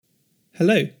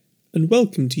Hello, and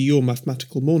welcome to your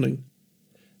mathematical morning.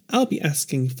 I'll be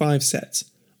asking 5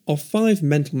 sets of 5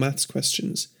 mental maths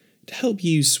questions to help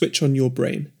you switch on your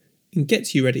brain and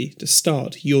get you ready to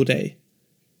start your day.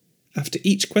 After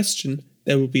each question,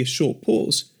 there will be a short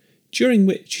pause, during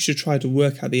which you should try to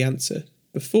work out the answer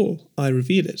before I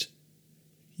reveal it.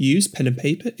 Use pen and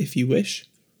paper if you wish,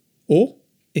 or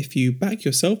if you back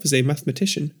yourself as a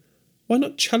mathematician, why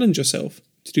not challenge yourself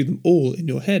to do them all in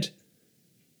your head?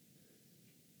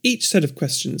 Each set of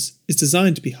questions is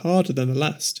designed to be harder than the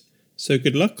last, so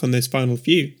good luck on those final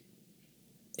few.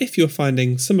 If you're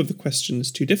finding some of the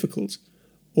questions too difficult,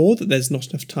 or that there's not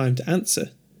enough time to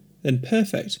answer, then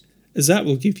perfect, as that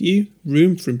will give you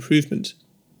room for improvement.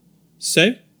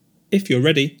 So, if you're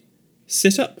ready,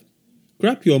 sit up,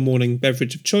 grab your morning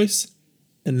beverage of choice,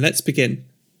 and let's begin.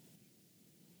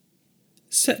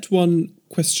 Set 1,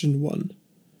 question 1.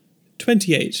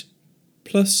 28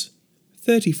 plus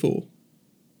 34.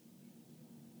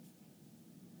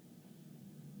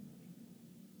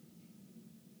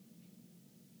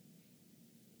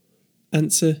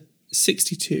 Answer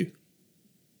 62.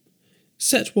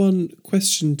 Set 1,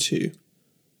 question 2.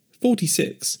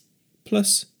 46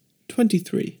 plus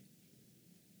 23.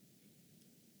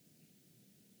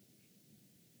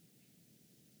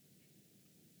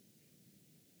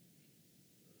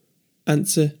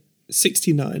 Answer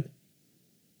 69.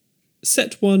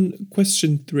 Set 1,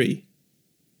 question 3.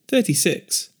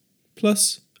 36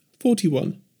 plus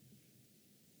 41.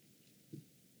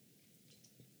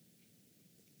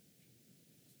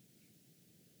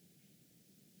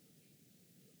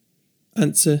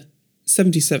 Answer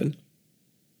 77.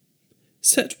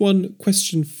 Set 1,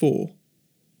 question 4.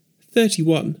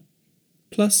 31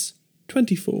 plus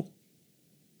 24.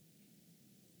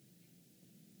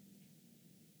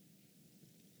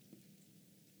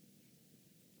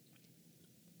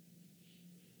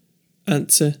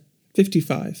 Answer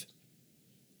 55.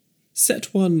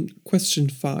 Set 1, question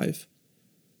 5.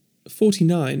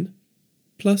 49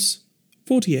 plus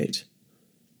 48.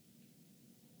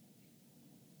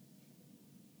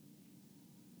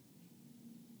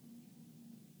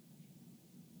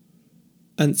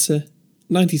 Answer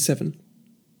 97.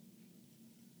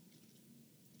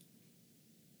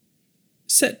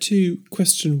 Set 2,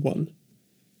 question 1.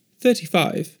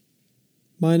 35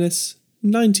 minus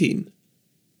 19.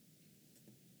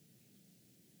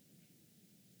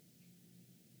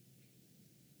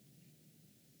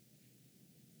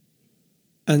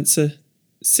 Answer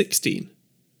 16.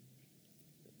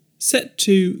 Set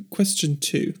 2, question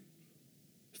 2.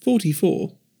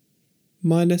 44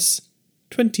 minus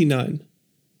 29.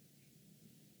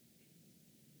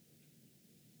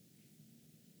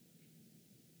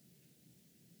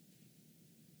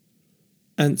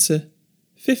 Answer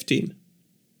 15.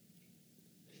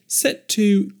 Set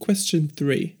 2, question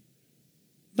 3.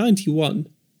 91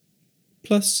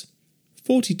 plus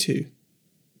 42.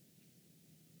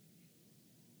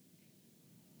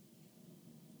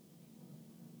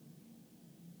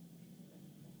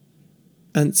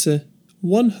 Answer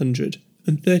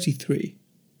 133.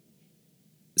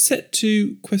 Set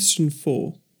 2, question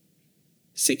 4.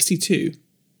 62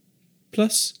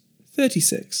 plus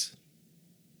 36.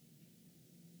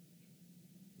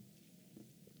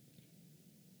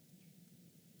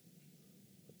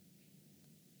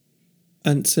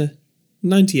 Answer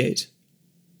 98.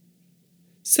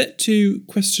 Set 2,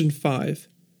 question 5.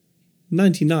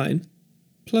 99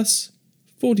 plus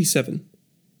 47.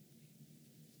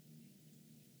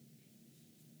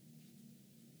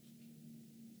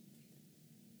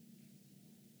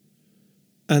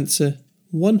 Answer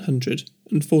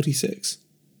 146.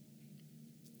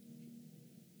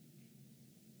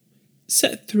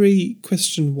 Set 3,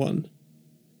 question 1.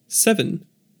 7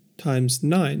 times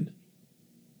 9.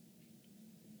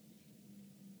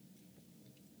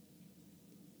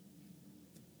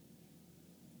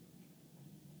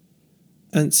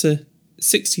 Answer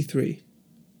 63.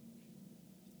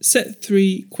 Set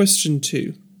 3, question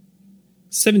 2.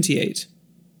 78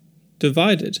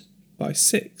 divided by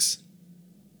 6.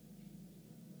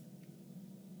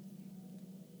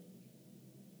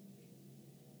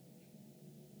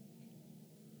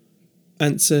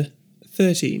 Answer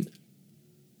 13.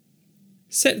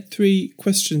 Set 3,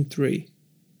 question 3.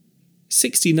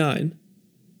 69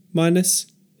 minus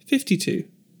 52.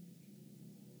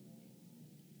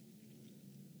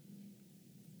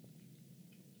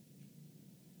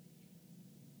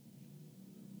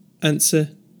 Answer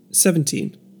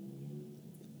 17.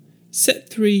 Set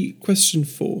 3, question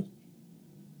 4.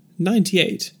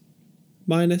 98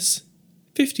 minus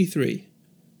 53.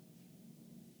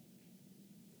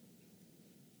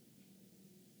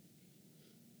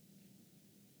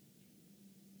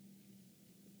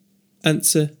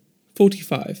 Answer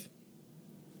 45.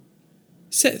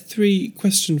 Set 3,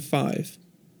 question 5.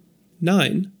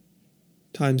 9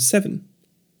 times 7.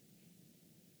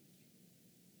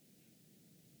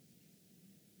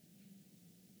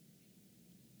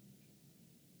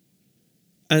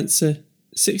 Answer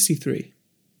 63.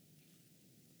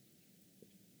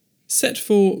 Set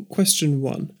 4, question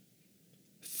 1.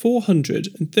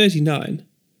 439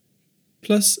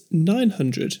 plus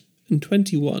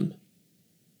 921.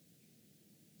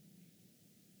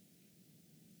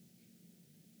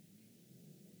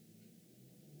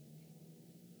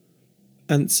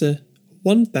 Answer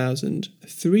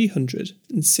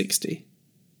 1360.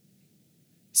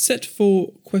 Set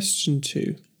 4, question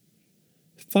 2.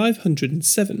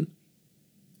 507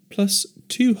 plus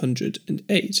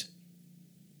 208.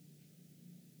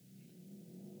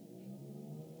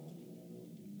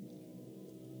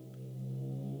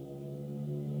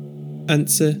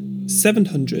 Answer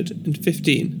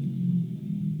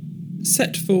 715.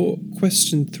 Set 4,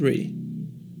 question 3.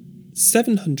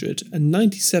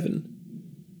 797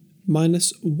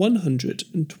 minus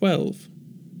 112.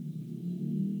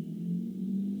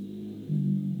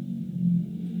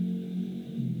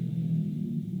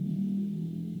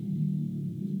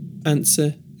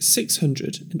 Answer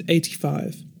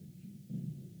 685.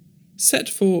 Set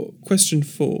 4, question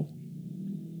 4.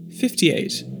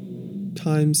 58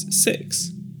 times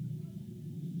 6.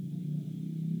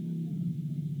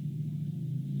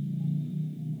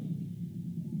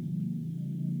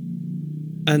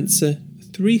 Answer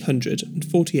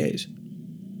 348.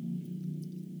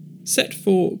 Set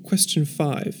 4, question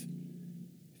 5.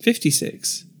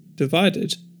 56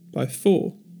 divided by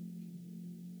 4.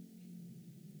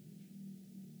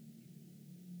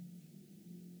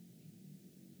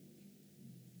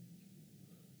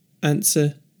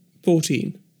 Answer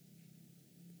 14.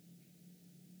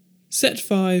 Set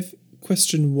 5,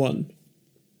 question 1.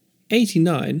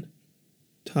 89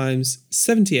 times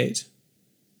 78.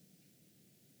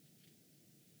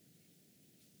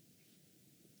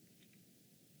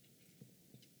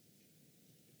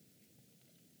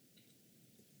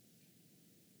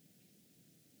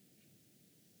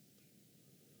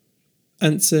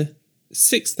 Answer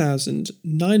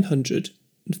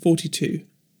 6,942.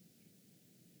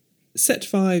 Set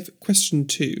 5, question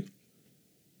 2.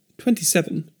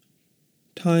 27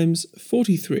 times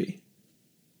 43.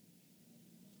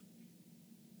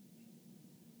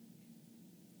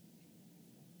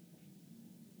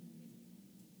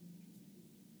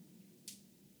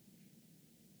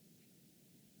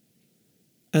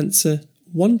 Answer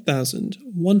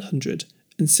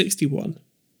 1161.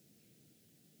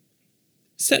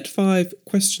 Set 5,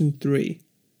 question 3.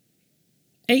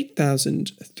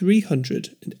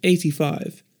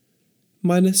 8,385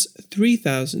 minus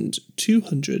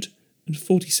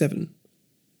 3,247.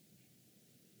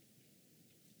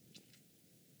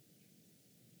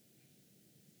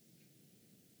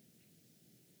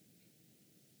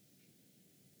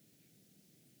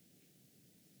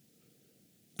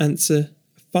 Answer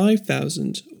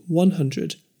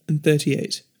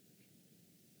 5,138.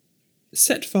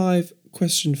 Set 5,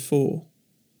 question 4.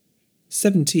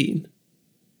 17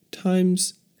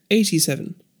 times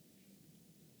 87.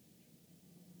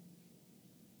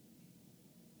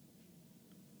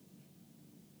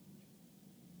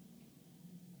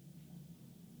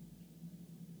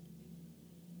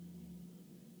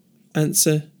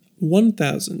 Answer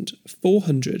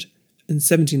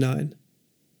 1,479.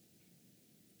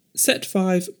 Set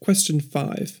 5, question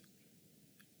 5.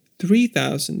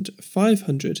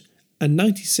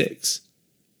 3,596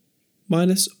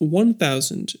 minus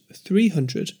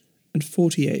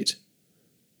 1,348.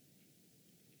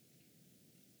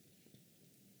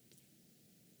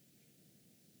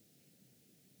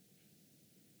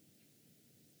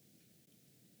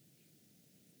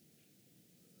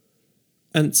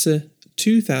 Answer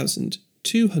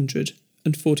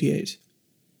 2,248.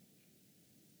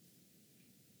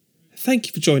 Thank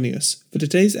you for joining us for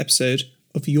today's episode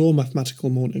of Your Mathematical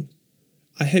Morning.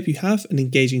 I hope you have an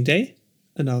engaging day,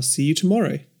 and I'll see you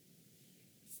tomorrow.